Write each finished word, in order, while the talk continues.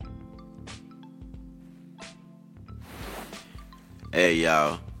Hey,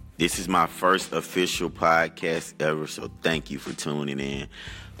 y'all. This is my first official podcast ever, so thank you for tuning in.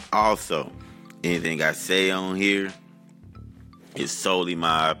 Also, anything I say on here is solely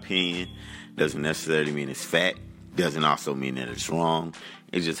my opinion. Doesn't necessarily mean it's fact. Doesn't also mean that it's wrong.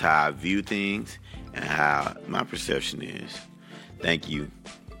 It's just how I view things and how my perception is. Thank you.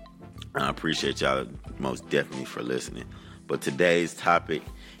 I appreciate y'all most definitely for listening. But today's topic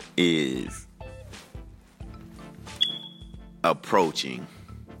is approaching.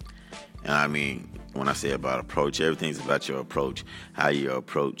 And I mean, when I say about approach, everything's about your approach. How you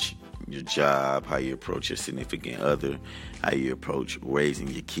approach your job, how you approach your significant other, how you approach raising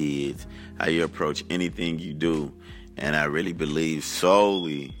your kids, how you approach anything you do. And I really believe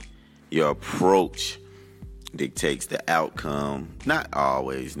solely your approach dictates the outcome. Not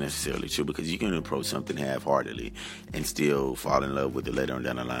always necessarily true, because you can approach something half-heartedly and still fall in love with it later on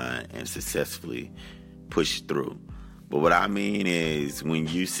down the line and successfully push through. But what I mean is, when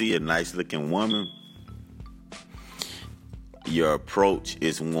you see a nice-looking woman, your approach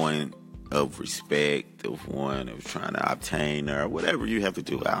is one of respect, of one of trying to obtain her, whatever you have to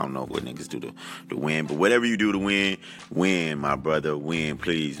do. I don't know what niggas do to win, but whatever you do to win, my brother, win,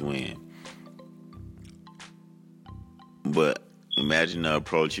 please win. But imagine the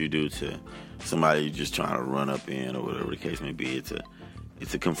approach you do to somebody you're just trying to run up in, or whatever the case may be.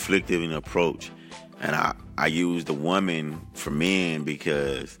 It's a conflicting approach. And I use the woman for men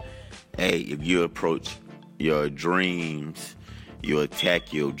because, hey, if you approach your dreams, you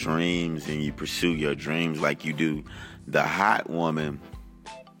attack your dreams and you pursue your dreams like you do the hot woman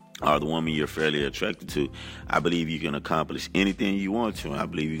or the woman you're fairly attracted to, I believe you can accomplish anything you want to, and I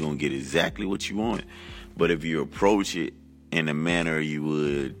believe you're going to get exactly what you want. But if you approach it in the manner you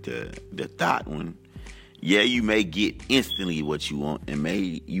would the thought one, yeah, you may get instantly what you want, and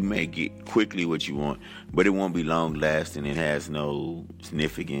you may get quickly what you want, but it won't be long lasting. It has no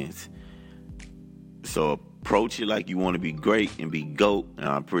significance. So approach it like you want to be great and be GOAT, and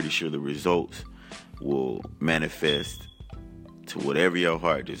I'm pretty sure the results will manifest to whatever your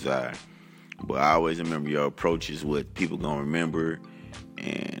heart desires. But I always remember your approach is what people gonna remember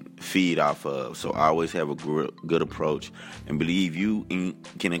and feed off of. So always have a good approach and believe you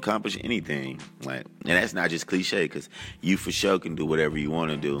can accomplish anything. And that's not just cliche, because you for sure can do whatever you want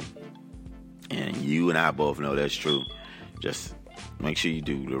to do. And you and I both know that's true. Just make sure you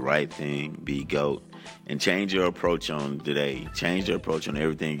do the right thing, be GOAT, and change your approach on today. Change your approach on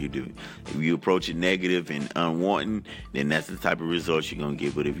everything you do. If you approach it negative and unwanting, then that's the type of results you're gonna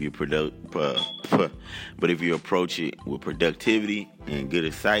get. But if you approach it with productivity and good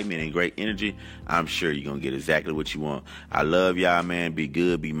excitement and great energy, I'm sure you're gonna get exactly what you want. I love y'all, man. Be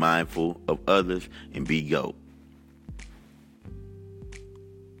good, be mindful of others, and be GOAT.